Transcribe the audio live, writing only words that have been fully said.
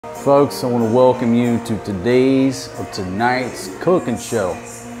Folks, I want to welcome you to tonight's cooking show.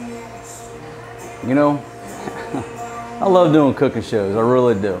 You know, I love doing cooking shows, I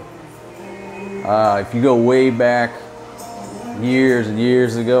really do. If you go way back, years and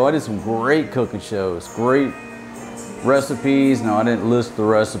years ago, I did some great cooking shows, great recipes. Now, I didn't list the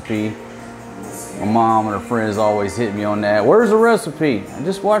recipe. My mom and her friends always hit me on that. Where's the recipe? I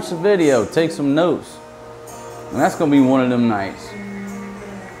just watch the video, take some notes. And that's gonna be one of them nights.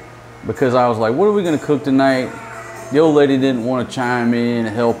 Because I was like, what are we gonna cook tonight? The old lady didn't want to chime in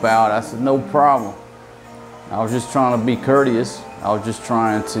and help out. I said, no problem. I was just trying to be courteous. I was just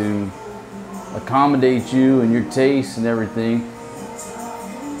trying to accommodate you and your tastes and everything.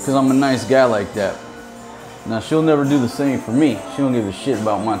 Because I'm a nice guy like that. Now, she'll never do the same for me. She don't give a shit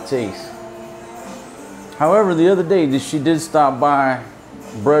about my taste. However, the other day, she did stop by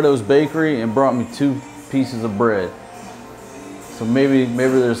Breddo's Bakery and brought me 2 pieces of bread. So maybe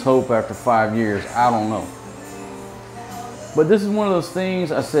there's hope after 5 years. I don't know. But this is one of those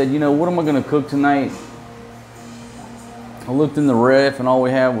things. I said, you know, what am I going to cook tonight? I looked in the ref and all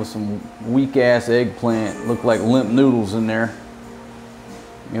we had was some weak ass eggplant. Looked like limp noodles in there.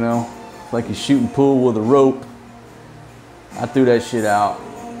 You know, like you're shooting pool with a rope. I threw that shit out.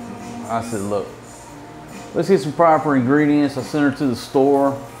 I said, look, let's get some proper ingredients. I sent her to the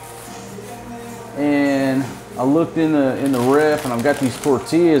store and I looked in the ref and I've got these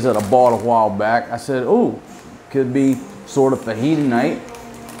tortillas that I bought a while back. I said, oh, could be sort of fajita night.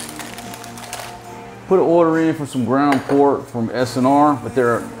 Put an order in for some ground pork from S&R, but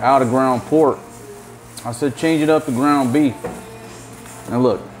they're out of ground pork. I said, change it up to ground beef. Now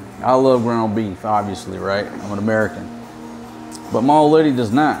look, I love ground beef, obviously, right? I'm an American. But my old lady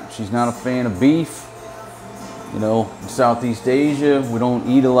does not. She's not a fan of beef. You know, in Southeast Asia, we don't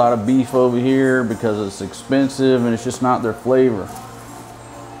eat a lot of beef over here because it's expensive and it's just not their flavor.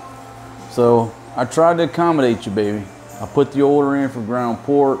 So I tried to accommodate you, baby. I put the order in for ground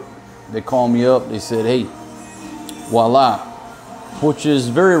pork. They called me up. They said, hey, voila, which is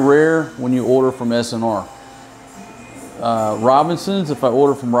very rare when you order from S&R. Robinson's, if I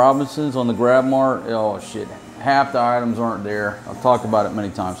order from Robinson's on the Grab Mart, oh shit, half the items aren't there. I've talked about it many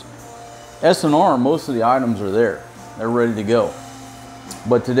times. S&R, most of the items are there. They're ready to go.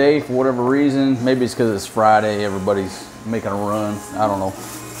 But today, for whatever reason, maybe it's because it's Friday, everybody's making a run. I don't know.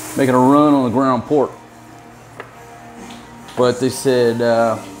 Making a run on the ground pork. But they said,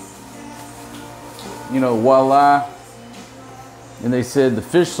 you know, voila. And they said the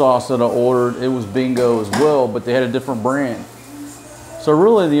fish sauce that I ordered, it was bingo as well, but they had a different brand. So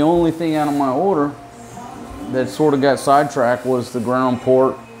really the only thing out of my order that sort of got sidetracked was the ground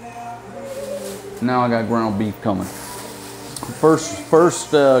pork. Now I got ground beef coming. First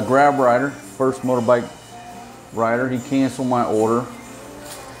Grab rider, first motorbike rider, he canceled my order.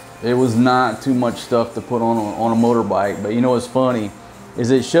 It was not too much stuff to put on a motorbike, but you know what's funny is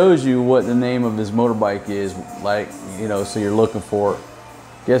it shows you what the name of this motorbike is, like, you know, so you're looking for it.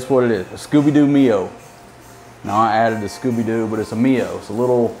 Guess what it is? A Scooby-Doo Mio. Now I added the Scooby-Doo, but it's a Mio. It's a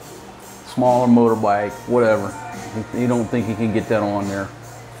little smaller motorbike, whatever. You don't think you can get that on there.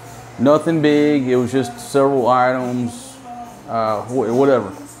 Nothing big, it was just several items,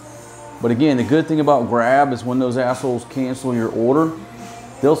 whatever. But again, the good thing about Grab is when those assholes cancel your order,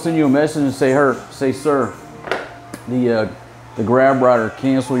 they'll send you a message and say, sir, the Grab rider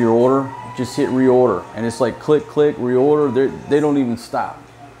cancel your order, just hit reorder. And it's like click, click, reorder. They don't even stop.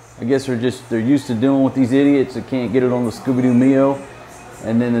 I guess they're used to dealing with these idiots that can't get it on the Scooby-Doo Mio.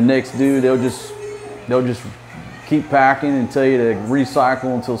 And then the next dude, they'll just keep packing and tell you to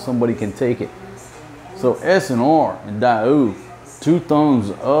recycle until somebody can take it. So S&R and Daewoo, 2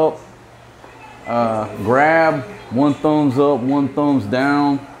 thumbs up. Grab, 1 thumbs up, 1 thumbs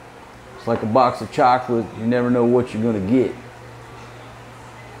down. It's like a box of chocolate. You never know what you're gonna get.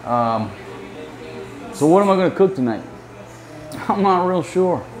 So what am I gonna cook tonight? I'm not real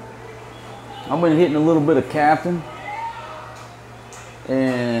sure. I've been hitting a little bit of Captain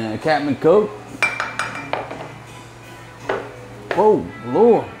and Captain Coke. Whoa,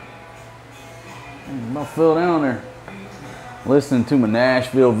 Lord. I fell down there. Listening to my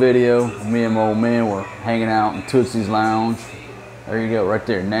Nashville video. Me and my old man were hanging out in Tootsie's Lounge. There you go, right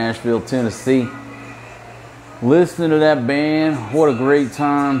there, Nashville, Tennessee. Listening to that band, what a great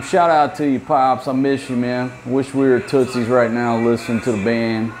time. Shout out to you, Pops. I miss you, man. Wish we were at Tootsie's right now listening to the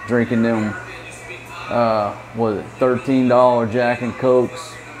band, drinking them, what is it, $13 Jack and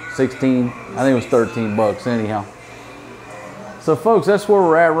Cokes, 16, I think it was 13 bucks anyhow. So folks, that's where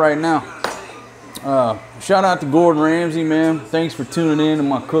we're at right now. Shout out to Gordon Ramsay, man. Thanks for tuning in to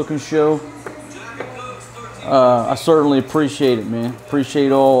my cooking show. I certainly appreciate it, man.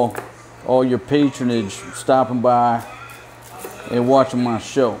 Appreciate all your patronage, stopping by and watching my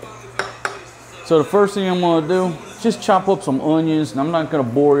show. So the first thing I'm gonna do is just chop up some onions, and I'm not gonna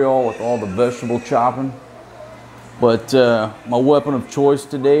bore y'all with all the vegetable chopping. But my weapon of choice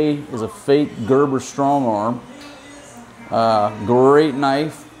today is a fake Gerber strong arm. Great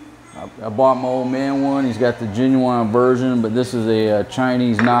knife. I bought my old man one. He's got the genuine version, but this is a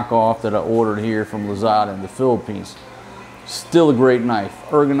Chinese knockoff that I ordered here from Lazada in the Philippines. Still a great knife.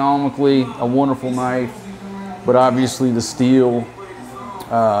 Ergonomically, a wonderful knife, but obviously the steel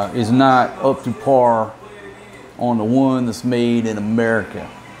is not up to par on the one that's made in America.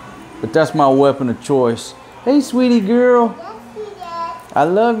 But that's my weapon of choice. Hey, sweetie girl. I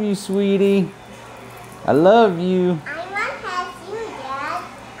love you, sweetie. I love you.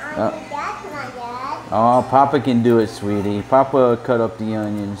 Oh, Papa can do it, sweetie. Papa cut up the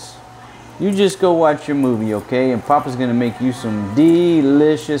onions. You just go watch your movie, okay? And Papa's gonna make you some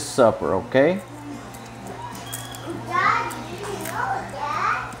delicious supper, okay?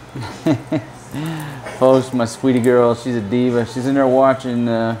 Folks, my sweetie girl, she's a diva. She's in there watching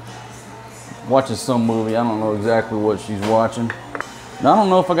some movie. I don't know exactly what she's watching. Now, I don't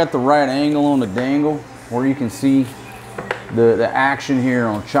know if I got the right angle on the dangle where you can see the action here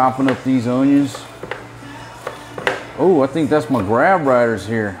on chopping up these onions. Oh, I think that's my grab riders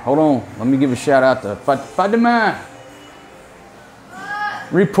here. Hold on, let me give a shout out to Fatima.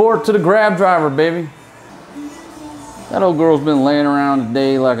 Report to the grab driver, baby. That old girl's been laying around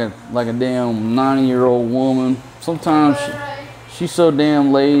today like a damn 90-year-old woman. Sometimes she's so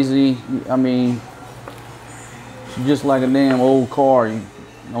damn lazy. I mean, she's just like a damn old car.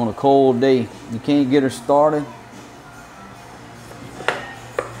 On a cold day, you can't get her started.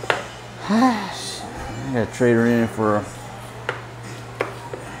 I gotta trade her in for a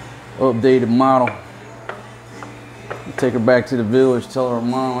updated model. Take her back to the village, tell her,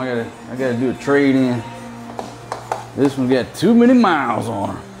 Mom, I gotta do a trade in. This one's got too many miles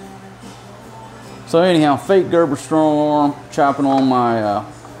on her. So anyhow, fake Gerber strong arm, chopping on my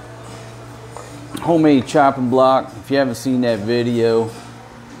homemade chopping block. If you haven't seen that video,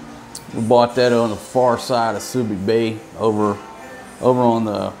 we bought that on the far side of Subic Bay, over on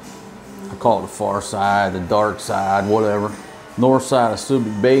the, I call it the far side, the dark side, whatever, north side of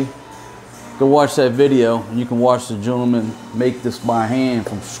Subic Bay. Go watch that video, and you can watch the gentleman make this by hand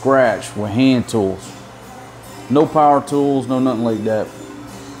from scratch with hand tools. No power tools, no nothing like that.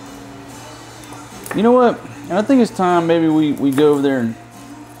 You know what? And I think it's time maybe we go over there and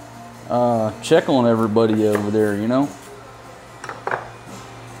check on everybody over there, you know?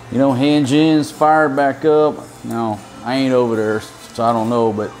 You know, hand gens fired back up. No, I ain't over there, so I don't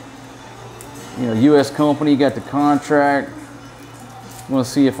know, but you know, U.S. company got the contract. I'm gonna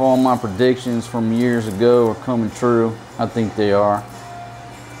see if all my predictions from years ago are coming true. I think they are.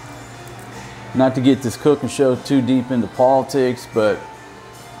 Not to get this cooking show too deep into politics, but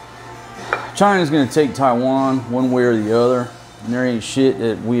China's gonna take Taiwan one way or the other, and there ain't shit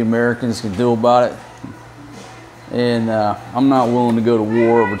that we Americans can do about it. And I'm not willing to go to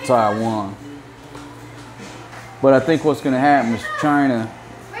war over Taiwan. But I think what's gonna happen is China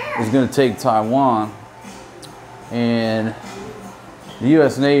is gonna take Taiwan, and the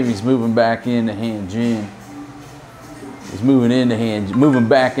U.S. Navy's moving back into Hanjin. It's moving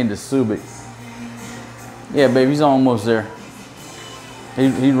back into Subic. Yeah, baby, he's almost there.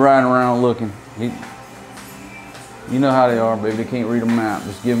 He's riding around looking. You know how they are, baby. They can't read a map.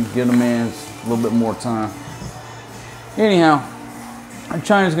 Just give the man a little bit more time. Anyhow,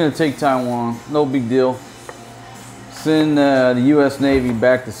 China's gonna take Taiwan. No big deal. Send the U.S. Navy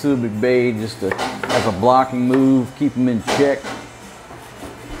back to Subic Bay just as a blocking move, keep them in check.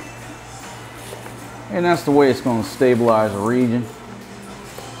 And that's the way it's going to stabilize the region.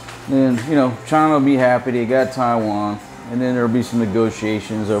 Then, you know, China will be happy they got Taiwan, and then there'll be some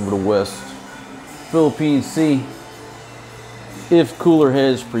negotiations over the West Philippine Sea if cooler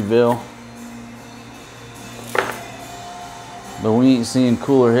heads prevail. But we ain't seeing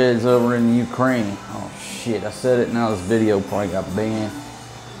cooler heads over in Ukraine. Oh shit, I said it, now this video probably got banned.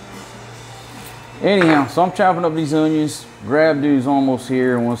 Anyhow, so I'm chopping up these onions. Grab dude's almost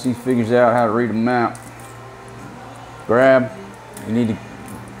here, and once he figures out how to read a map, grab, you need to,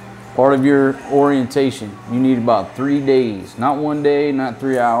 part of your orientation, you need about 3 days, not 1 day, not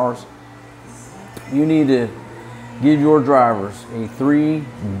 3 hours. You need to give your drivers a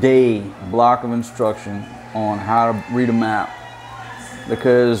 3-day block of instruction on how to read a map.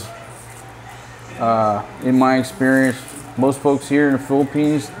 Because in my experience, most folks here in the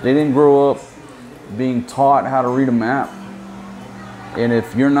Philippines, they didn't grow up being taught how to read a map. And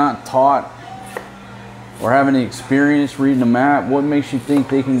if you're not taught or have any experience reading a map, what makes you think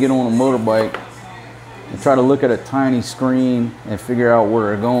they can get on a motorbike and try to look at a tiny screen and figure out where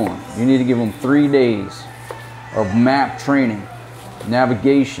they're going? You need to give them 3 days of map training,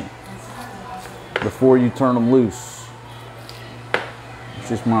 navigation, before you turn them loose. It's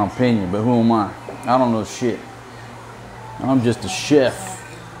just my opinion, but who am I? I don't know shit. I'm just a chef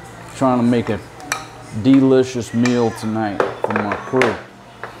trying to make a delicious meal tonight for my crew.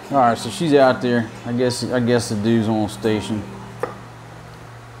 All right, so she's out there. I guess the dude's on station.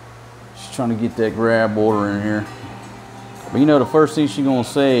 She's trying to get that grab order in here. But you know, the first thing she's gonna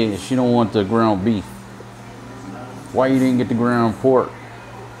say is she don't want the ground beef. Why you didn't get the ground pork?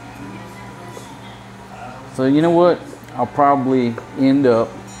 So you know what? I'll probably end up,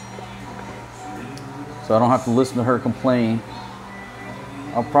 so I don't have to listen to her complain,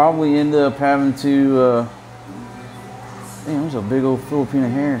 I'll probably end up having to, damn, there's a big old Filipino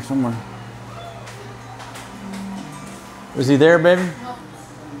hair somewhere. Is he there, baby? No.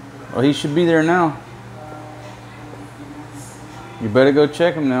 Well, he should be there now. You better go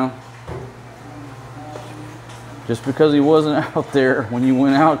check him now. Just because he wasn't out there when you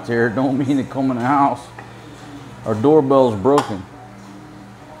went out there, don't mean to come in the house. Our doorbell's broken.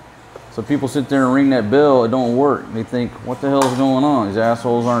 So people sit there and ring that bell, it don't work. They think, what the hell's going on? These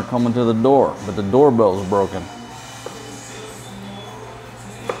assholes aren't coming to the door, but the doorbell's broken.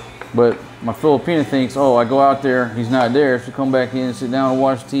 But my Filipina thinks, oh, I go out there, he's not there, so come back in and sit down and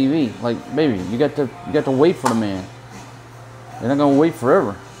watch TV. Like, baby, you got to wait for the man. They're not gonna wait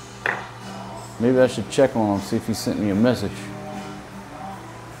forever. Maybe I should check on him, see if he sent me a message.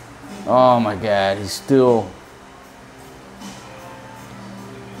 Oh my God, he's still,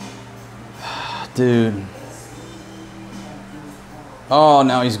 dude. Oh,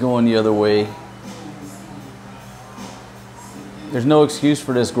 now he's going the other way. There's no excuse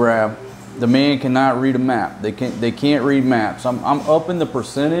for this grab. The man cannot read a map. They can't read maps. I'm upping the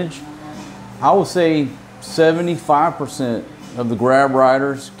percentage. I would say 75% of the grab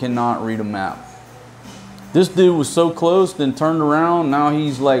riders cannot read a map. This dude was so close, then turned around. Now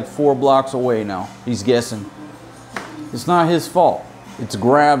he's like 4 blocks away now. He's guessing. It's not his fault. It's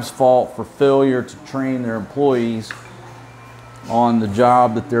Grab's fault for failure to train their employees on the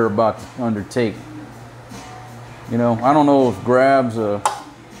job that they're about to undertake. You know, I don't know if Grab's I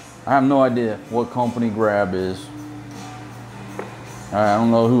have no idea what company Grab is. I don't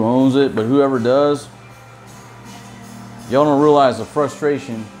know who owns it, but whoever does, y'all don't realize the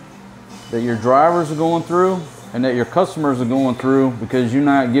frustration that your drivers are going through and that your customers are going through because you're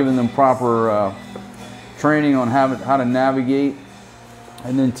not giving them proper training on how to navigate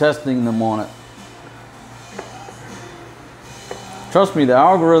and then testing them on it. Trust me, the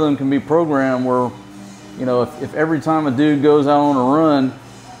algorithm can be programmed where, you know, if every time a dude goes out on a run,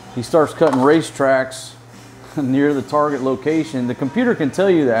 he starts cutting racetracks near the target location, the computer can tell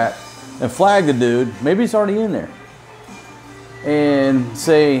you that and flag the dude. Maybe he's already in there. And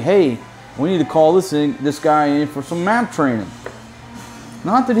say, hey, we need to call this guy in for some map training.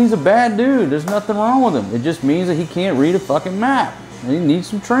 Not that he's a bad dude. There's nothing wrong with him. It just means that he can't read a fucking map. And he needs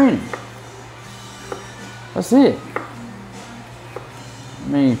some training. That's it. I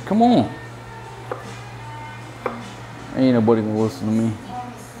mean, come on. Ain't nobody gonna listen to me.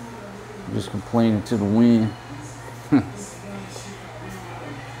 I'm just complaining to the wind.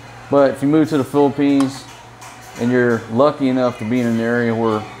 But if you move to the Philippines and you're lucky enough to be in an area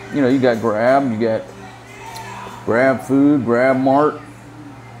where, you know, you got Grab, you got Grab Food, Grab Mart.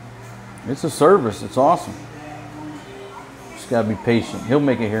 It's a service. It's awesome. Just gotta be patient. He'll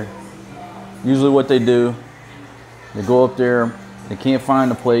make it here. Usually what they do, they go up there, they can't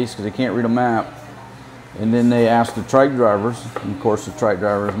find a place because they can't read a map. And then they ask the trike drivers, and of course the trike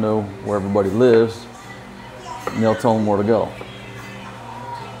drivers know where everybody lives, and they'll tell them where to go.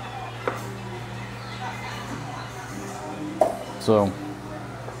 So,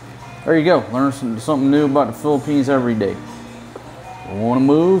 there you go. Learn something new about the Philippines every day. We want to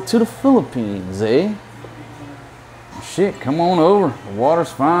move to the Philippines, eh? Shit, come on over. The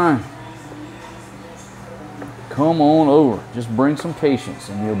water's fine. Come on over. Just bring some patience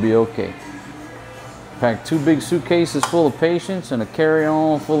and you'll be okay. Pack 2 big suitcases full of patience and a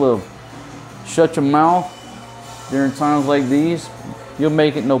carry-on full of shut your mouth during times like these. You'll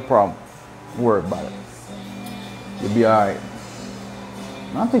make it, no problem. Don't worry about it. You'll be all right.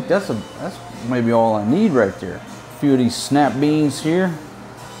 I think that's maybe all I need right there. A few of these snap beans here.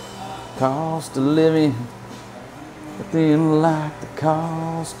 Cost of living, but then like the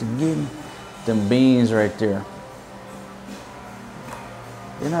cost of getting them beans right there.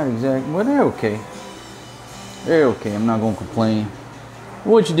 They're not exactly, well, they're okay. They're okay. I'm not gonna complain.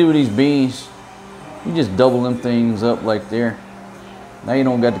 What you do with these beans? You just double them things up like there. Now you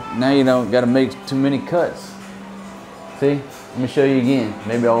don't got to make too many cuts. See? Let me show you again.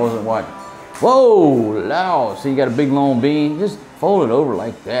 Maybe I wasn't watching. Whoa, loud. See, you got a big long bean. Just fold it over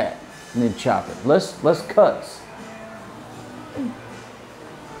like that and then chop it. Less cuts.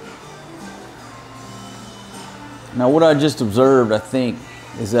 Now what I just observed, I think,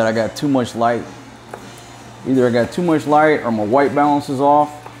 is that I got too much light. Either I got too much light or my white balance is off.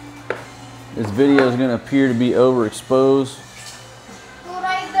 This video is going to appear to be overexposed.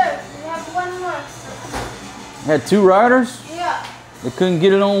 Right there. We have one more. Had 2 riders? Yeah. They couldn't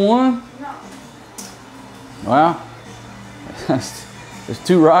get it on one? No. Wow. There's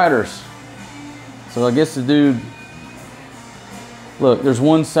 2 riders. So I guess the dude, look, there's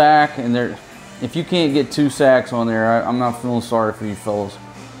 1 sack and there. If you can't get 2 sacks on there, I'm not feeling sorry for you fellas.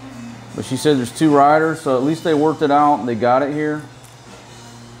 But she said there's 2 riders, so at least they worked it out and they got it here.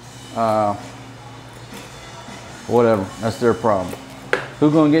 Whatever, that's their problem.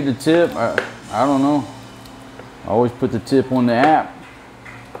 Who's gonna get the tip? I don't know. I always put the tip on the app.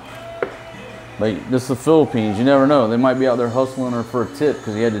 But this is the Philippines, you never know. They might be out there hustling her for a tip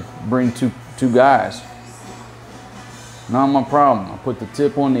because he had to bring two guys. Not my problem. I put the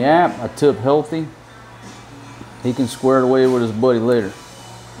tip on the app. I tip healthy. He can square it away with his buddy later.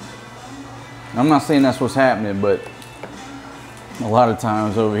 I'm not saying that's what's happening, but a lot of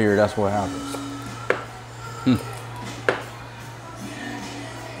times over here, that's what happens.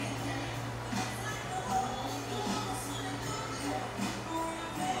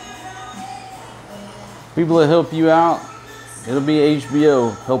 People that help you out, it'll be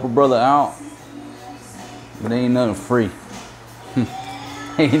HBO. Help a brother out. But ain't nothing free.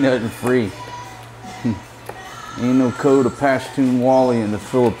 Ain't nothing free. Ain't no code of Pashtun Wally in the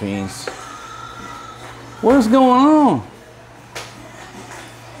Philippines. What is going on?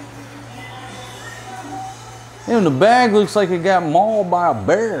 Damn, the bag looks like it got mauled by a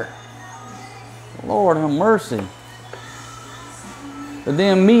bear. Lord have mercy. The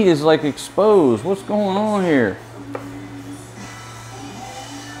damn meat is like exposed. What's going on here?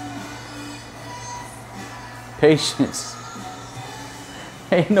 Patience.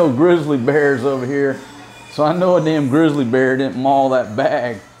 Ain't no grizzly bears over here. So I know a damn grizzly bear didn't maul that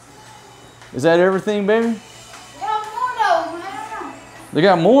bag. Is that everything, baby? They have more though. I don't know. They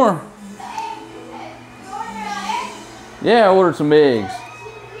got more? Yeah, I ordered some eggs.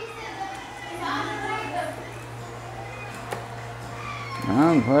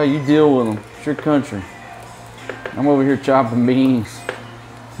 Well, you deal with them. It's your country. I'm over here chopping beans.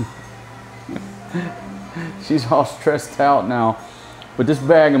 She's all stressed out now. But this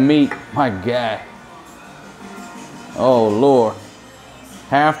bag of meat, my God. Oh, Lord.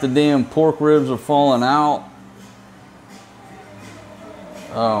 Half the damn pork ribs are falling out.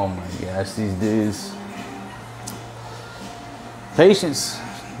 Oh, my gosh, these dudes. Patience.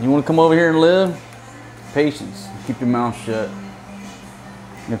 You want to come over here and live? Patience. Keep your mouth shut.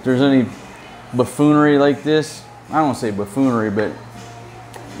 If there's any buffoonery like this, I don't say buffoonery, but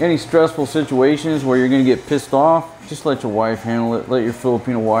any stressful situations where you're going to get pissed off, just let your wife handle it. Let your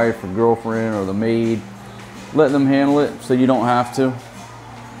Filipino wife or girlfriend or the maid, let them handle it so you don't have to.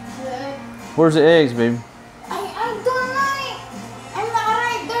 Where's the eggs, baby? I don't know. I'm not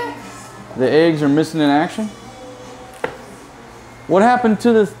right there. The eggs are missing in action? What happened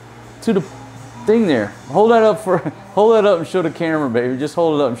to the thing there? Hold that up and show the camera, baby. Just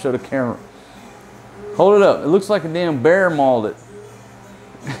hold it up and show the camera. Hold it up. It looks like a damn bear mauled it.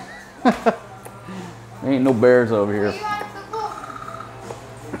 There ain't no bears over here.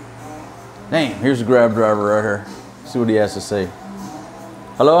 Damn, here's the Grab driver right here. See what he has to say.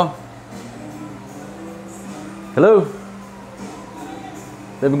 Hello? Hello?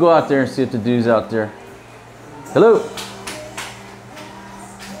 Let me go out there and see if the dude's out there. Hello?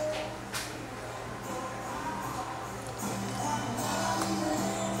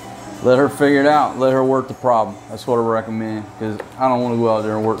 Let her figure it out. Let her work the problem. That's what I recommend. Because I don't want to go out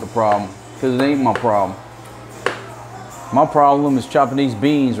there and work the problem. Because it ain't my problem. My problem is chopping these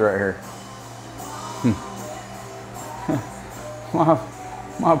beans right here.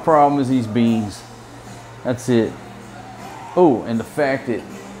 My problem is these beans. That's it. Oh, and the fact that...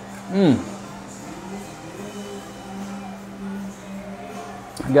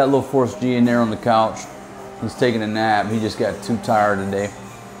 I got little Force G in there on the couch. He's taking a nap. He just got too tired today.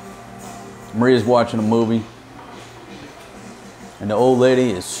 Maria's watching a movie, and the old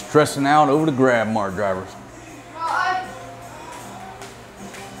lady is stressing out over the Grab Mart drivers.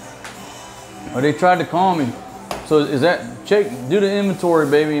 Oh, they tried to call me. So is that, do the inventory,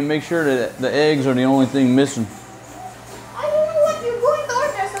 baby, and make sure that the eggs are the only thing missing. I don't know what you're going to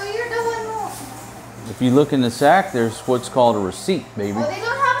order, so you're the one who... If you look in the sack, there's what's called a receipt, baby. Oh, they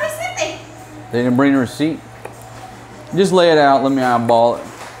don't have receipt. They didn't bring a receipt? Just lay it out, let me eyeball it.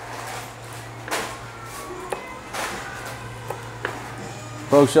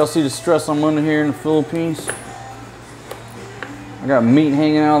 Folks, y'all see the stress I'm under here in the Philippines? I got meat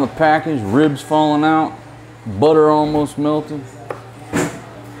hanging out of the package, ribs falling out, butter almost melted.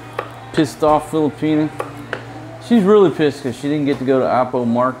 Pissed off Filipina. She's really pissed because she didn't get to go to Apo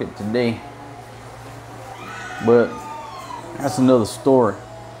Market today. But that's another story.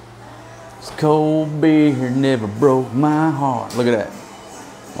 This cold beer never broke my heart. Look at that.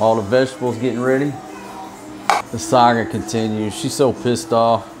 All the vegetables getting ready. The saga continues. She's so pissed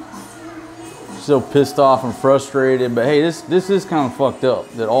off. She's so pissed off and frustrated. But hey, this is kind of fucked up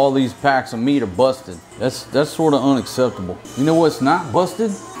that all these packs of meat are busted. That's sort of unacceptable. You know what's not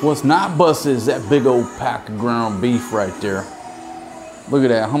busted? What's not busted is that big old pack of ground beef right there. Look at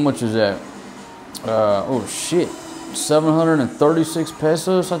that. How much is that? Oh shit. 736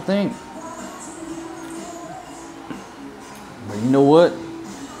 pesos, I think. But you know what?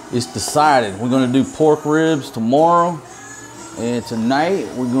 It's decided. We're gonna do pork ribs tomorrow, and tonight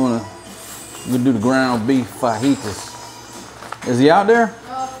we're gonna do the ground beef fajitas. Is he out there?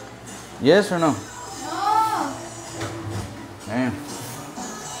 No. Yes or no? No. Damn.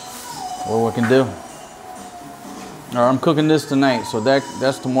 What we can do? All right, I'm cooking this tonight, so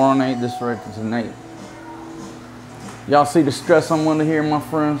that's tomorrow night. This right tonight. Y'all see the stress I'm under here, my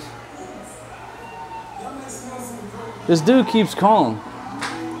friends? This dude keeps calling.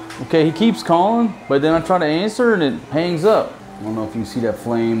 Okay, he keeps calling, but then I try to answer and it hangs up. I don't know if you can see that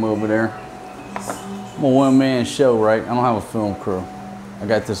flame over there. I'm a one-man show, right? I don't have a film crew. I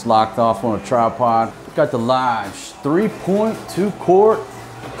got this locked off on a tripod. Got the Lodge 3.2 quart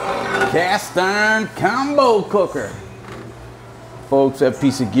cast iron combo cooker. Folks, that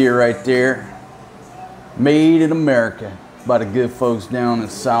piece of gear right there, made in America by the good folks down in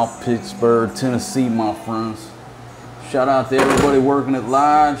South Pittsburgh, Tennessee, my friends. Shout out to everybody working at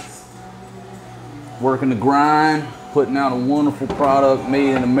Lodge, working the grind, putting out a wonderful product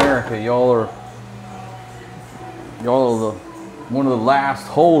made in America. Y'all are one of the last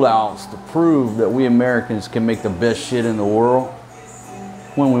holdouts to prove that we Americans can make the best shit in the world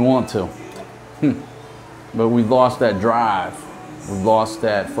when we want to. But we've lost that drive. We've lost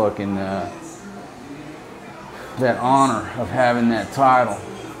that fucking that honor of having that title.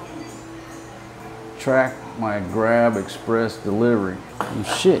 Track my grab express delivery. Oh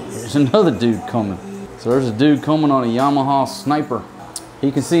shit, there's another dude coming. So there's a dude coming on a Yamaha Sniper. He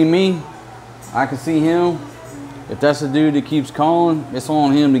can see me, I can see him. If that's the dude that keeps calling, it's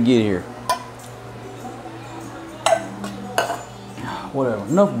on him to get here. Whatever,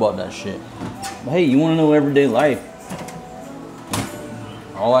 enough about that shit. But hey, you wanna know everyday life?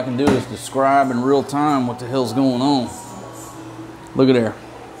 All I can do is describe in real time what the hell's going on. Look at there.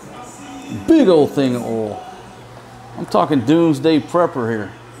 Big old thing of oil. I'm talking doomsday prepper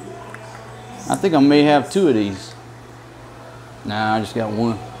here. I think I may have 2 of these. Nah, I just got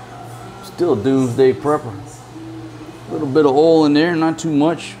 1. Still a doomsday prepper. A little bit of oil in there, not too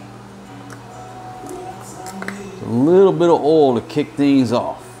much. A little bit of oil to kick things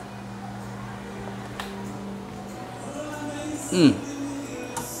off.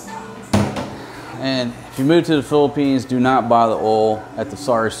 And if you move to the Philippines, do not buy the oil at the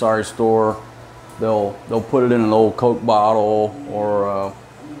Sari Sari store. They'll put it in an old Coke bottle or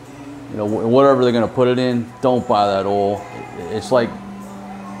you know, whatever they're gonna put it in. Don't buy that oil. It's like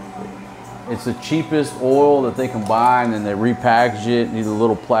it's the cheapest oil that they can buy, and then they repackage it in either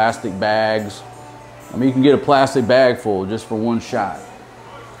little plastic bags. I mean, you can get a plastic bag full just for 1 shot,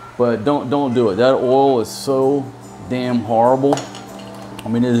 but don't do it. That oil is so damn horrible. I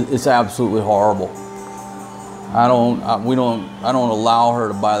mean, it's absolutely horrible. I don't allow her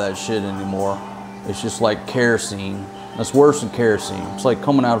to buy that shit anymore. It's just like kerosene. That's worse than kerosene. It's like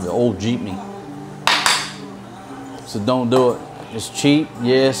coming out of the old Jeepney. So don't do it. It's cheap,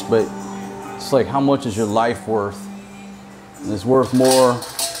 yes, but it's like, how much is your life worth? And it's worth more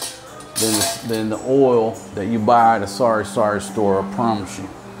than the oil that you buy at a Sari Sari store, I promise you.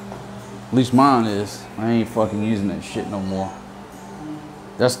 At least mine is. I ain't fucking using that shit no more.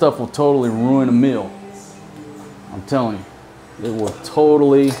 That stuff will totally ruin a meal. I'm telling you, it will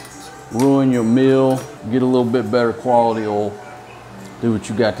totally ruin your meal. Get a little bit better quality oil. Do what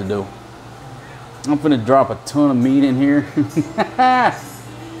you got to do. I'm finna drop a ton of meat in here. And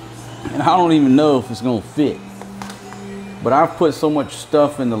I don't even know if it's gonna fit. But I've put so much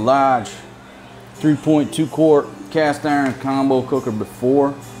stuff in the Lodge 3.2 quart cast iron combo cooker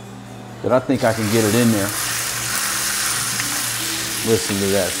before that I think I can get it in there. Listen to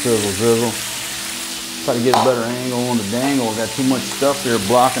that sizzle drizzle. Try to get a better angle on the dangle. I got too much stuff here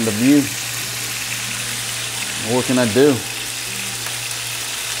blocking the view. What can I do?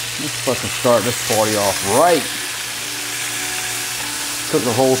 Let's fucking start this party off right. Cook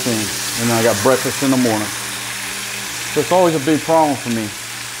the whole thing. And then I got breakfast in the morning. So it's always a big problem for me.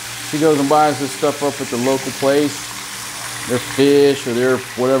 She goes and buys this stuff up at the local place. Their fish or their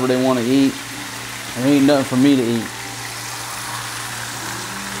whatever they want to eat. There ain't nothing for me to eat.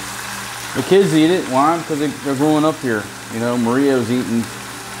 The kids eat it. Why? Because they're growing up here. You know, Maria's eating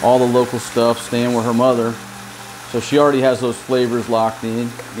all the local stuff, staying with her mother. So she already has those flavors locked in.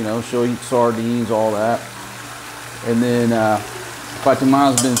 You know, she'll eat sardines, all that. And then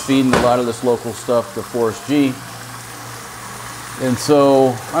Fatima's been feeding a lot of this local stuff to Forrest G. And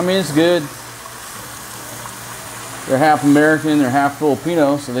so, I mean, it's good. They're half American, they're half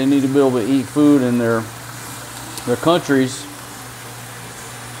Filipino, so they need to be able to eat food in their countries.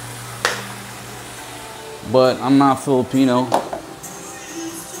 But I'm not Filipino.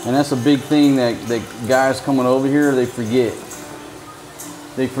 And that's a big thing that guys coming over here, they forget.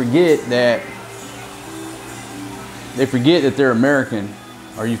 They forget that they're American,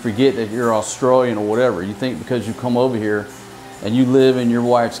 or you forget that you're Australian or whatever. You think because you come over here and you live in your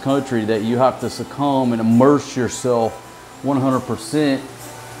wife's country that you have to succumb and immerse yourself 100%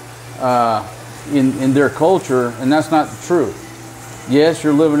 in their culture, and that's not the truth. Yes,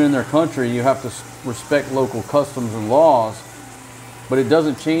 you're living in their country, you have to respect local customs and laws, but it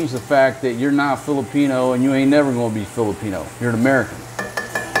doesn't change the fact that you're not Filipino and you ain't never gonna be Filipino. You're an American.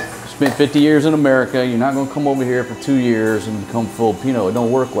 You spent 50 years in America, you're not gonna come over here for 2 years and become Filipino. It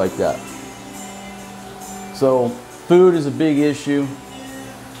don't work like that. So food is a big issue.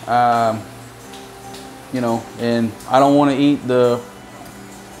 You know, and I don't want to eat the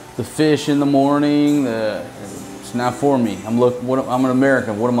fish in the morning. It's not for me. I'm an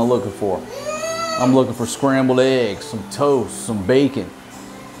American. What am I looking for? I'm looking for scrambled eggs, some toast, some bacon.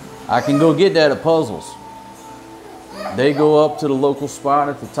 I can go get that at Puzzles. They go up to the local spot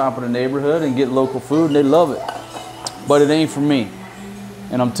at the top of the neighborhood and get local food, and they love it. But it ain't for me.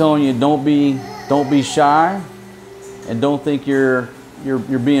 And I'm telling you, don't be shy, and don't think you're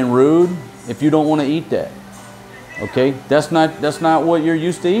being rude if you don't want to eat that. Okay, that's not what you're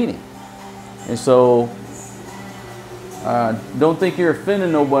used to eating. And so don't think you're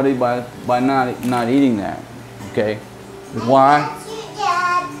offending nobody by not eating that. Okay, why?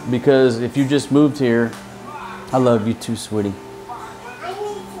 Because if you just moved here, I love you too, sweetie. I miss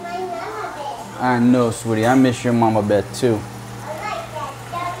my mama bed. I know, sweetie. I miss your mama bed too.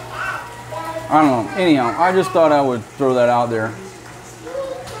 I don't know. Anyhow, I just thought I would throw that out there.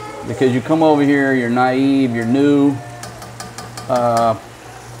 Because you come over here, you're naive, you're new,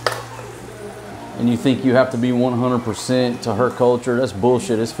 and you think you have to be 100% to her culture. That's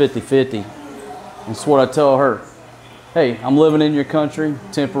bullshit. It's 50-50. That's what I tell her. Hey, I'm living in your country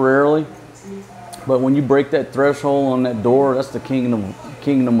temporarily, but when you break that threshold on that door, that's the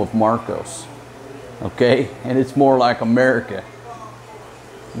kingdom of Marcos. Okay? And it's more like America.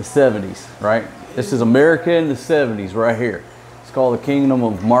 The 70s, right? This is America in the 70s right here. It's called the Kingdom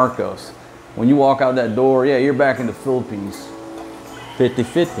of Marcos. When you walk out that door, yeah, you're back in the Philippines.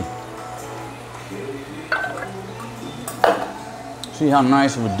 50-50. See how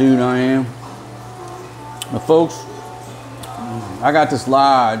nice of a dude I am? Now, folks, I got this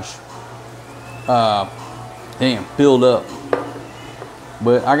lodge, filled up.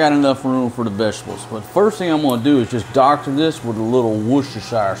 But I got enough room for the vegetables. But first thing I'm gonna do is just doctor this with a little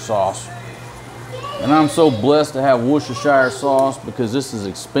Worcestershire sauce. And I'm so blessed to have Worcestershire sauce because this is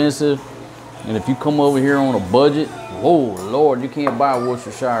expensive. And if you come over here on a budget, oh Lord, you can't buy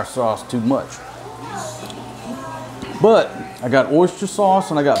Worcestershire sauce too much. But I got oyster sauce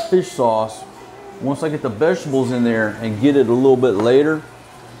and I got fish sauce. Once I get the vegetables in there and get it a little bit later,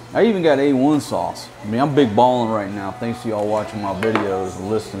 I even got A1 sauce. I mean, I'm big balling right now. Thanks to y'all watching my videos and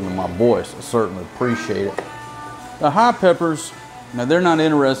listening to my voice. I certainly appreciate it. The hot peppers, now they're not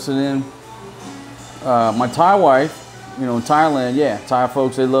interested in. My Thai wife, you know, in Thailand, yeah, Thai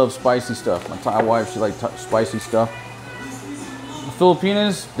folks, they love spicy stuff. My Thai wife, she likes spicy stuff. The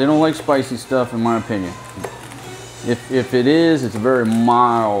Filipinos, they don't like spicy stuff, in my opinion. If it is, it's a very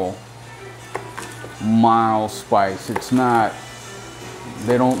mild spice. It's not.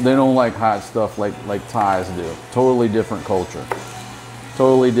 They don't like hot stuff like Thais do. Totally different culture.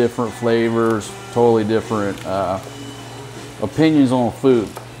 Totally different flavors. Totally different opinions on food.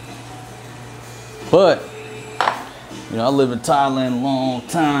 But you know, I live in Thailand a long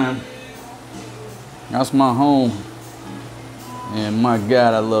time. That's my home. And my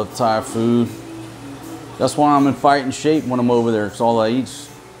God, I love Thai food. That's why I'm in fighting shape when I'm over there. It's all I eat.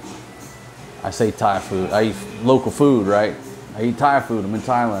 I say Thai food. I eat local food, right? I eat Thai food. I'm in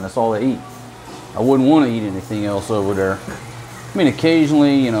Thailand. That's all I eat. I wouldn't want to eat anything else over there. I mean,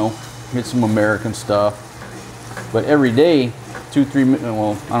 occasionally, you know, get some American stuff. But every day,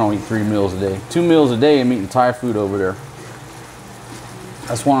 well, I don't eat 3 meals a day. 2 meals a day, I'm eating Thai food over there.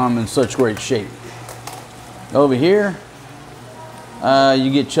 That's why I'm in such great shape. Over here,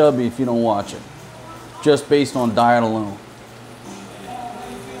 you get chubby if you don't watch it. Just based on diet alone.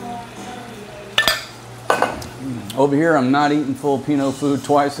 Over here, I'm not eating Filipino food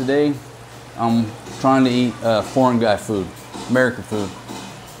twice a day. I'm trying to eat foreign guy food, American food.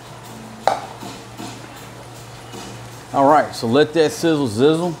 All right, so let that sizzle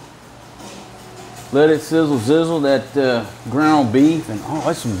zizzle. Let it sizzle zizzle, that ground beef. And oh,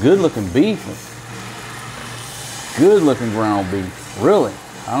 that's some good looking beef. Good looking ground beef, really.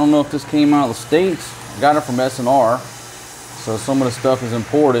 I don't know if this came out of the States. I got it from S&R, so some of the stuff is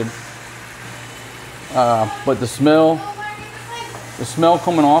imported. But the smell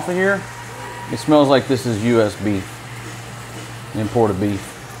coming off of here, it smells like this is US beef, imported beef.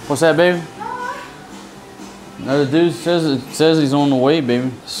 What's that, baby? Another dude says he's on the way,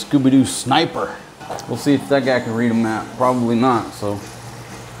 baby. Scooby-Doo sniper. We'll see if that guy can read a map. Probably not, so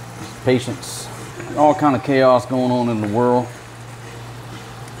patience. All kind of chaos going on in the world.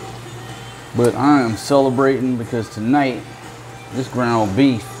 But I am celebrating because tonight, this ground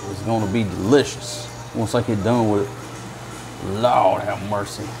beef is going to be delicious. Once I get done with it, Lord have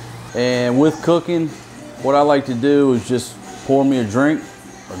mercy. And with cooking, what I like to do is just pour me a drink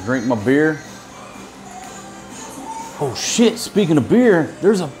or drink my beer. Oh shit, speaking of beer,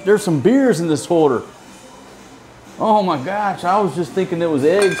 there's some beers in this order. Oh my gosh, I was just thinking there was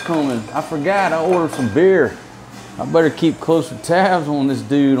eggs coming. I forgot, I ordered some beer. I better keep closer tabs on this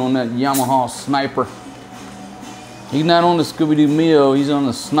dude, on that Yamaha Sniper. He's not on the Scooby-Doo Mio, he's on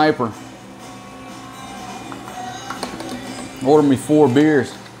the Sniper. Ordered me 4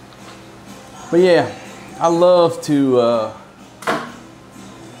 beers. But yeah, I love to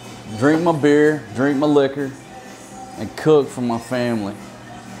drink my beer, drink my liquor, and cook for my family.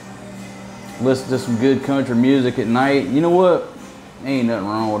 Listen to some good country music at night. You know what? Ain't nothing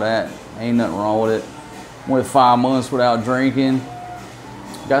wrong with that. Ain't nothing wrong with it. Went 5 months without drinking.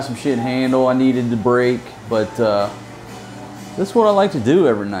 Got some shit handled I needed to break, but this is what I like to do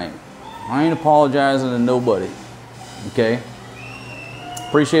every night. I ain't apologizing to nobody, okay?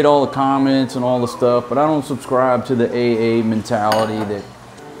 Appreciate all the comments and all the stuff, but I don't subscribe to the AA mentality that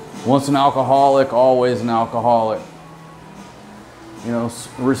once an alcoholic, always an alcoholic. You know,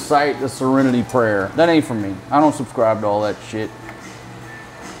 recite the serenity prayer. That ain't for me. I don't subscribe to all that shit.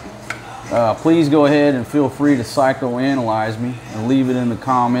 Please go ahead and feel free to psychoanalyze me and leave it in the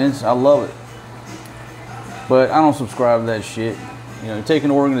comments. I love it. But I don't subscribe to that shit. You know, take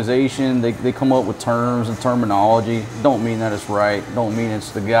an organization, they come up with terms and terminology. Don't mean that it's right. Don't mean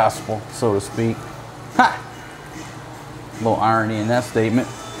it's the gospel, so to speak. Ha! A little irony in that statement.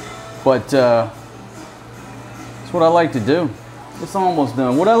 But that's what I like to do. It's almost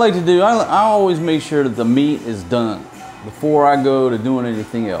done. What I like to do, I always make sure that the meat is done before I go to doing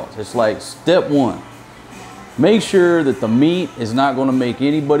anything else. It's like step 1. Make sure that the meat is not going to make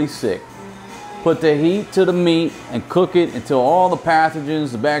anybody sick. Put the heat to the meat and cook it until all the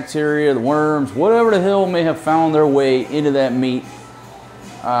pathogens, the bacteria, the worms, whatever the hell may have found their way into that meat.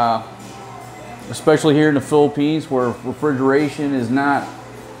 Especially here in the Philippines where refrigeration is not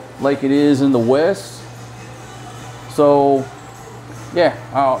like it is in the West. So yeah,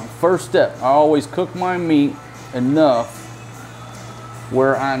 first step, I always cook my meat enough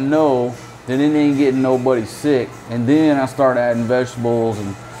where I know that it ain't getting nobody sick, and then I start adding vegetables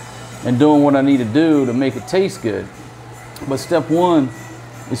and doing what I need to do to make it taste good. But step 1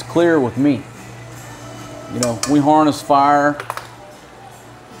 is clear with me. You know, we harnessed fire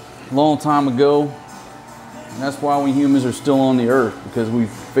a long time ago, and that's why we humans are still on the earth, because we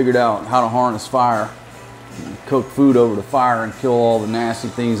figured out how to harness fire. Cook food over the fire and kill all the nasty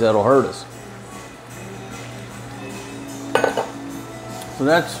things that'll hurt us. So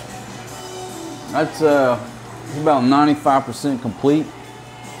that's about 95% complete.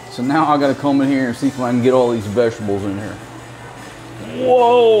 So now I got to come in here and see if I can get all these vegetables in here.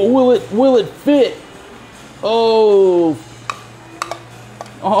 Whoa! Will it fit? Oh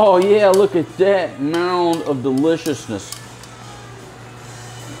yeah! Look at that mound of deliciousness.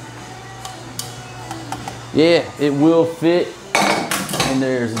 Yeah, it will fit, and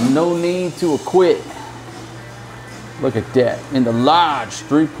there's no need to quit. Look at that. In the large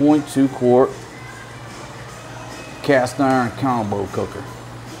 3.2 quart cast iron combo cooker.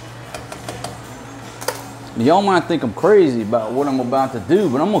 Y'all might think I'm crazy about what I'm about to do,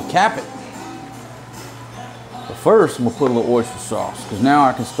 but I'm gonna cap it. first, I'm gonna put a little oyster sauce because now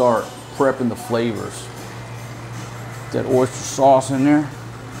I can start prepping the flavors. That oyster sauce in there.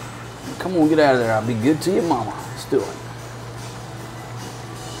 Come on, get out of there. I'll be good to you, mama. Let's do it.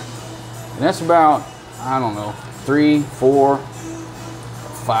 And that's about, I don't know, 3, 4,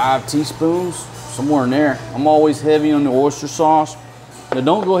 5 teaspoons, somewhere in there. I'm always heavy on the oyster sauce. Now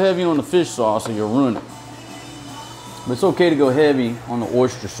don't go heavy on the fish sauce or you'll ruin it. But it's okay to go heavy on the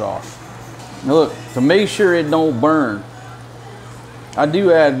oyster sauce. Now look, to make sure it don't burn, I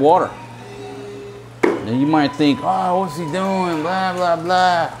do add water. Now you might think, oh, what's he doing? Blah, blah,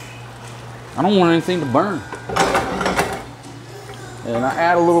 blah. I don't want anything to burn. And I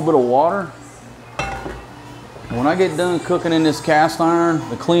add a little bit of water. When I get done cooking in this cast iron,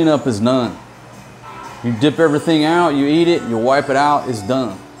 the cleanup is done. You dip everything out, you eat it, you wipe it out, it's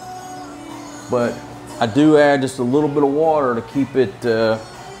done. But I do add just a little bit of water to keep it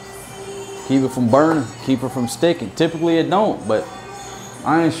from burning, keep it from sticking. Typically it don't, but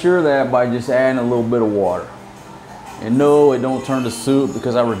I ensure that by just adding a little bit of water. And no, it don't turn to soup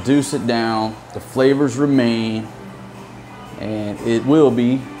because I reduce it down, the flavors remain, and it will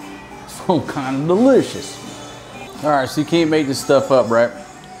be some kind of delicious. All right, so you can't make this stuff up, right?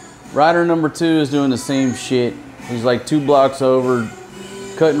 Rider number 2 is doing the same shit. He's like 2 blocks over,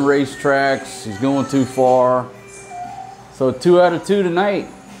 cutting racetracks. He's going too far. So 2 out of 2 tonight.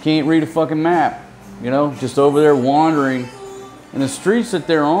 Can't read a fucking map, you know, just over there wandering. And the streets that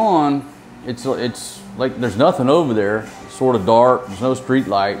they're on, it's like there's nothing over there. It's sort of dark. There's no street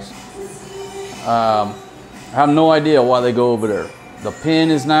lights. I have no idea why they go over there. The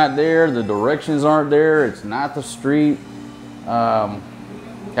pin is not there. The directions aren't there. It's not the street.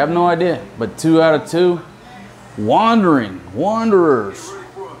 Have no idea. But 2 out of 2, wanderers.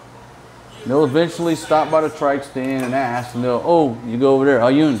 They'll eventually stop by the trike stand and ask, and they'll, oh, you go over there. How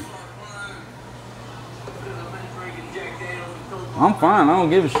you? I'm fine. I don't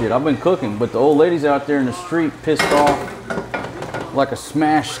give a shit. I've been cooking. But the old lady's out there in the street pissed off like a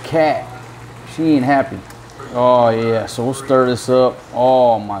smashed cat. She ain't happy. Oh, yeah. So we'll stir this up.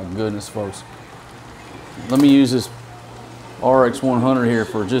 Oh, my goodness, folks. Let me use this RX100 here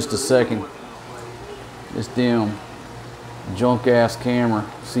for just a second. This damn junk-ass camera.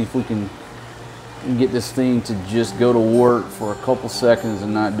 See if we can get this thing to just go to work for a couple seconds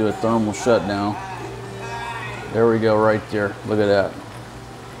and not do a thermal shutdown. There we go, right there. Look at that.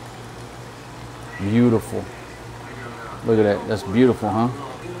 Beautiful. Look at that. That's beautiful, huh?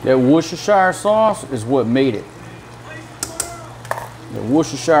 That Worcestershire sauce is what made it. The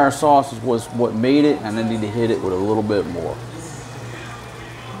Worcestershire sauce was what made it, and I need to hit it with a little bit more.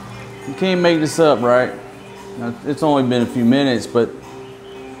 You can't make this up, right? Now, it's only been a few minutes, but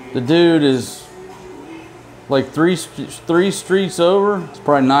the dude is like three streets over. It's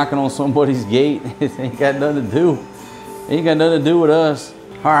probably knocking on somebody's gate. It ain't got nothing to do. It ain't got nothing to do with us.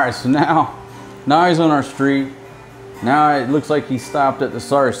 All right, so now he's on our street. Now it looks like he stopped at the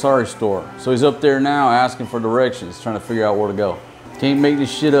sorry store. So he's up there now asking for directions, trying to figure out where to go. Can't make this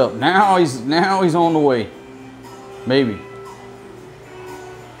shit up. Now he's on the way. Maybe.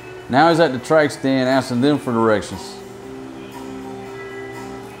 Now he's at the trike stand asking them for directions.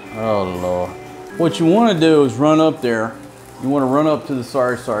 Oh Lord. What you want to do is run up there. You want to run up to the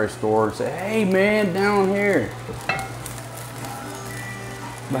sorry store and say, hey man, down here.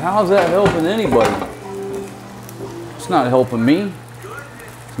 But how's that helping anybody? It's not helping me.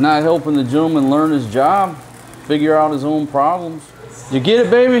 It's not helping the gentleman learn his job, figure out his own problems. You get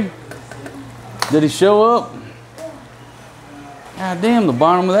it, baby? Did he show up? God damn, the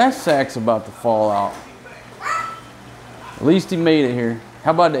bottom of that sack's about to fall out. At least he made it here.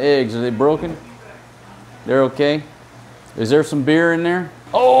 How about the eggs? Are they broken? They're okay? Is there some beer in there?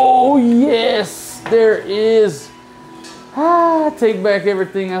 Oh, yes, there is. I take back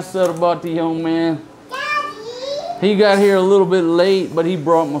everything I said about the young man. He got here a little bit late, but he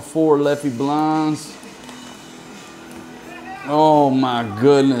brought my 4 Leffy Blondes. Oh my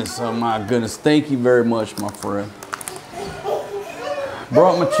goodness, oh my goodness. Thank you very much, my friend.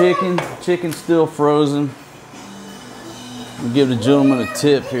 Brought my chicken. Chicken's still frozen. We'll give the gentleman a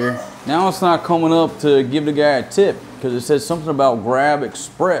tip here. Now it's not coming up to give the guy a tip because it says something about Grab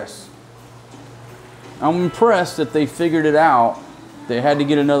Express. I'm impressed that they figured it out. They had to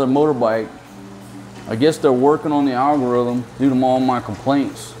get another motorbike. I guess they're working on the algorithm due to all my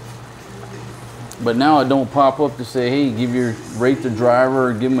complaints. But now it don't pop up to say, hey, rate the driver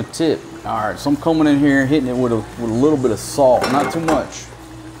or give him a tip. All right, so I'm coming in here hitting it with a little bit of salt, not too much.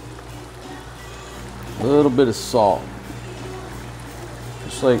 A little bit of salt.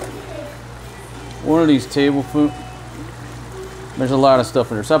 Just like one of these tablespoons. There's a lot of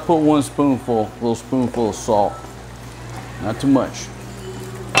stuff in there. So I put 1 spoonful, a little spoonful of salt. Not too much.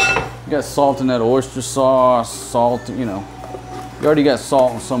 You got salt in that oyster sauce, salt, you know. You already got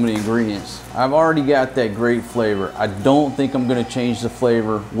salt in some of the ingredients. I've already got that great flavor. I don't think I'm gonna change the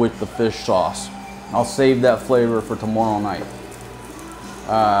flavor with the fish sauce. I'll save that flavor for tomorrow night.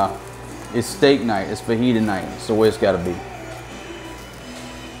 It's steak night, it's fajita night. It's the way it's gotta be.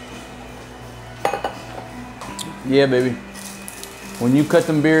 Yeah, baby. When you cut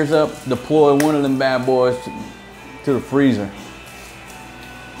them beers up, deploy one of them bad boys to the freezer.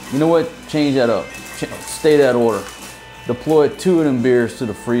 You know what? Change that up. Stay that order. Deploy 2 of them beers to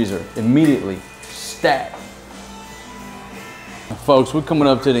the freezer immediately. Stat. Folks, we're coming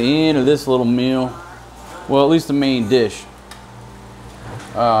up to the end of this little meal. Well, at least the main dish.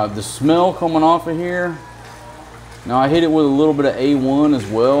 The smell coming off of here. Now I hit it with a little bit of A1 as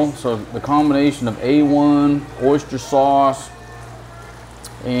well. So the combination of A1, oyster sauce,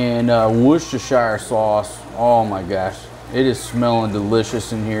 and Worcestershire sauce. Oh my gosh, it is smelling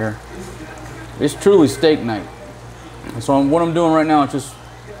delicious in here. It's truly steak night. And so what I'm doing right now is just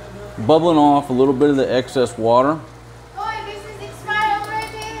bubbling off a little bit of the excess water. Oh, this is expired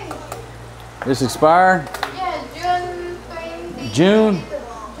already. This expired? Yeah, June 20. June?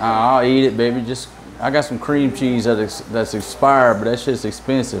 I'll eat it, baby. I got some cream cheese that's expired, but that shit's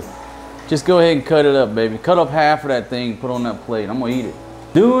expensive. Just go ahead and cut it up, baby. Cut up half of that thing, put on that plate. I'm gonna eat it.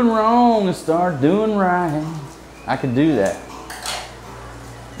 Doing wrong and start doing right. I could do that.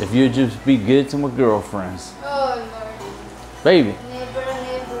 If you'd just be good to my girlfriends. Oh, Lord. Baby.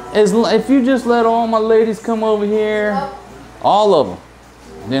 Never. If you just let all my ladies come over here, Yep. all of them,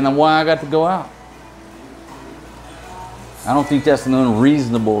 then why I got to go out? I don't think that's an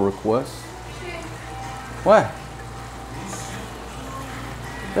unreasonable request. What?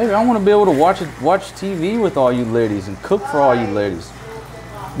 Baby, I want to be able to watch TV with all you ladies and cook for all you ladies.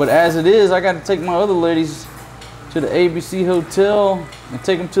 But as it is, I got to take my other ladies to the ABC Hotel and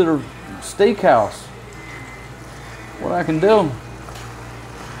take them to the steakhouse. What I can do.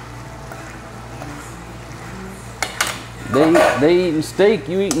 They eating steak,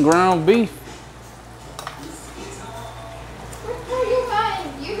 you eating ground beef. What are you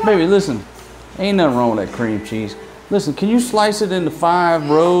buying? Baby, listen. Ain't nothing wrong with that cream cheese. Listen, can you slice it into 5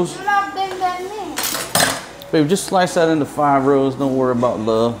 rows? You love them than me. Baby, just slice that into 5 rows. Don't worry about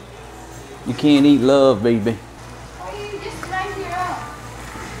love. You can't eat love, baby. Why you just slice your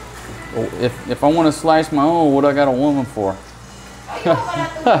own? Oh, if I want to slice my own, what I got a woman for? Why you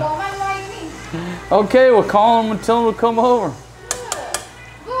got a woman like me? Okay, well call them and tell them to come over.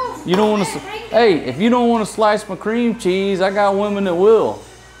 Go. You don't want to. Hey, if you don't want to slice my cream cheese, I got women that will.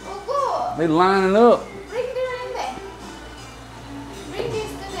 Go. They lining up. Bring them in there. Bring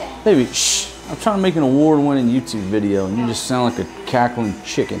this to them. Baby, shh. I'm trying to make an award-winning YouTube video, and you just sound like a cackling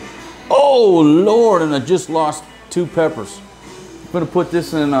chicken. Oh Lord! And I just lost 2 peppers. I'm gonna put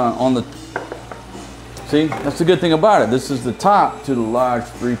this in on the. See, that's the good thing about it. This is the top to the large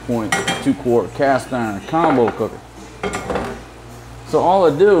 3.2 quart cast iron combo cooker. So all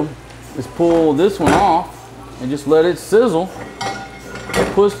I do is pull this one off and just let it sizzle.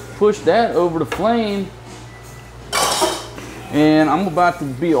 Push that over the flame, and I'm about to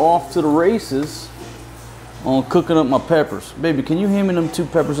be off to the races on cooking up my peppers. Baby, can you hand me them 2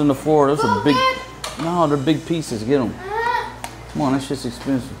 peppers on the floor? Those are big. No, they're big pieces. Get them. Come on, that shit's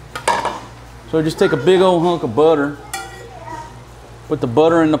expensive. So just take a big old hunk of butter, put the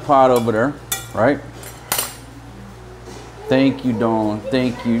butter in the pot over there, right? Thank you, darling.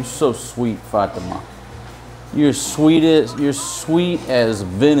 Thank you. You're so sweet, Fatima. You're sweet as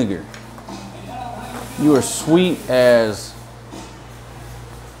vinegar. You are sweet as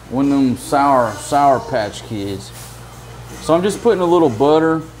one of them sour patch kids. So I'm just putting a little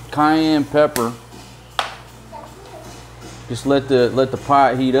butter, cayenne pepper. Just let the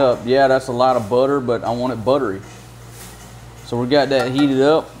pot heat up. Yeah, that's a lot of butter, but I want it buttery. So we got that heated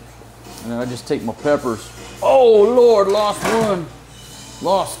up, and I just take my peppers. Oh Lord, lost 1,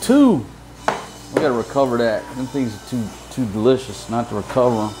 lost 2. We gotta recover that. Them things are too delicious not to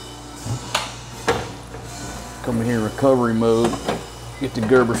recover them. Come in here in recovery mode. Get the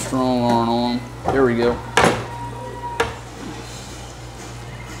Gerber Strong Arm on. There we go.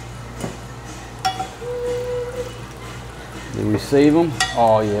 Did we save them?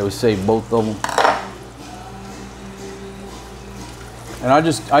 Oh yeah, we saved both of them. And I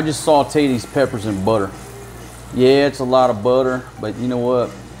just saute these peppers in butter. Yeah, it's a lot of butter, but you know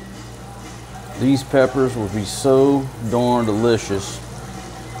what? These peppers will be so darn delicious.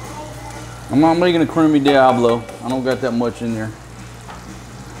 I'm not making a creamy Diablo. I don't got that much in there.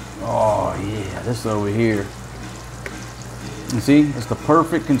 Oh yeah, this over here. You see, it's the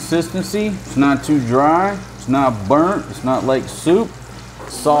perfect consistency. It's not too dry. It's not burnt. It's not like soup.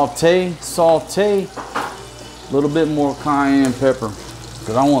 Saute, saute. A little bit more cayenne pepper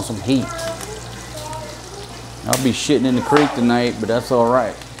because I want some heat. I'll be shitting in the creek tonight, but that's all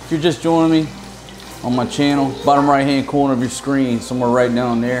right. If you're just joining me on my channel, bottom right hand corner of your screen, somewhere right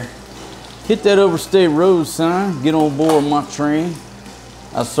down there, hit that Overstay Road sign. Get on board my train.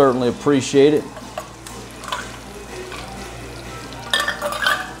 I certainly appreciate it.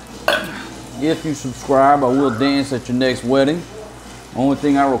 If you subscribe, I will dance at your next wedding. Only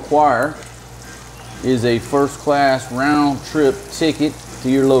thing I require is a first class round trip ticket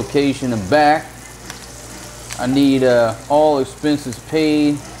to your location and back. I need all expenses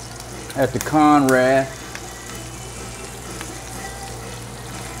paid at the Conrad.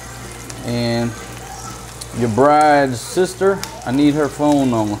 And your bride's sister, I need her phone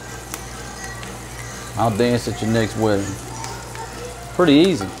number. I'll dance at your next wedding. Pretty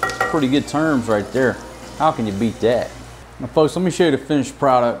easy. Pretty good terms right there. How can you beat that? Now folks, let me show you the finished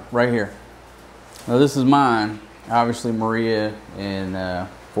product right here. Now this is mine. Obviously Maria and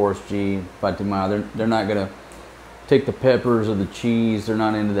Forrest G, Fatima, they're not gonna take the peppers or the cheese. They're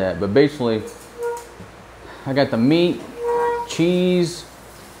not into that. But basically, I got the meat, cheese.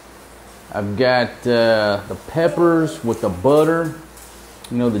 I've got the peppers with the butter.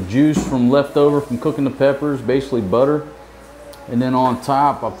 You know, the juice from leftover from cooking the peppers, basically butter. And then on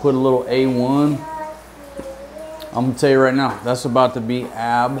top, I put a little A1. I'm gonna tell you right now, that's about to be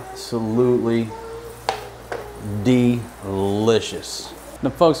absolutely delicious. Now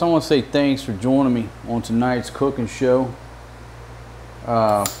folks, I wanna say thanks for joining me on tonight's cooking show.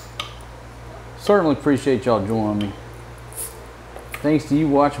 Certainly appreciate y'all joining me. Thanks to you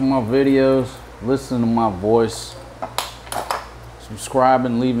watching my videos, listening to my voice,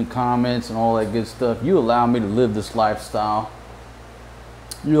 subscribing, leaving comments and all that good stuff. You allow me to live this lifestyle.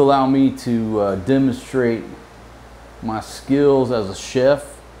 You allow me to demonstrate my skills as a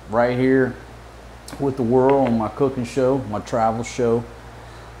chef right here with the world on my cooking show, my travel show,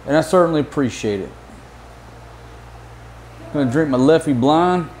 and I certainly appreciate it. I'm gonna drink my Leffy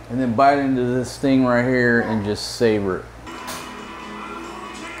Blonde and then bite into this thing right here and just savor it.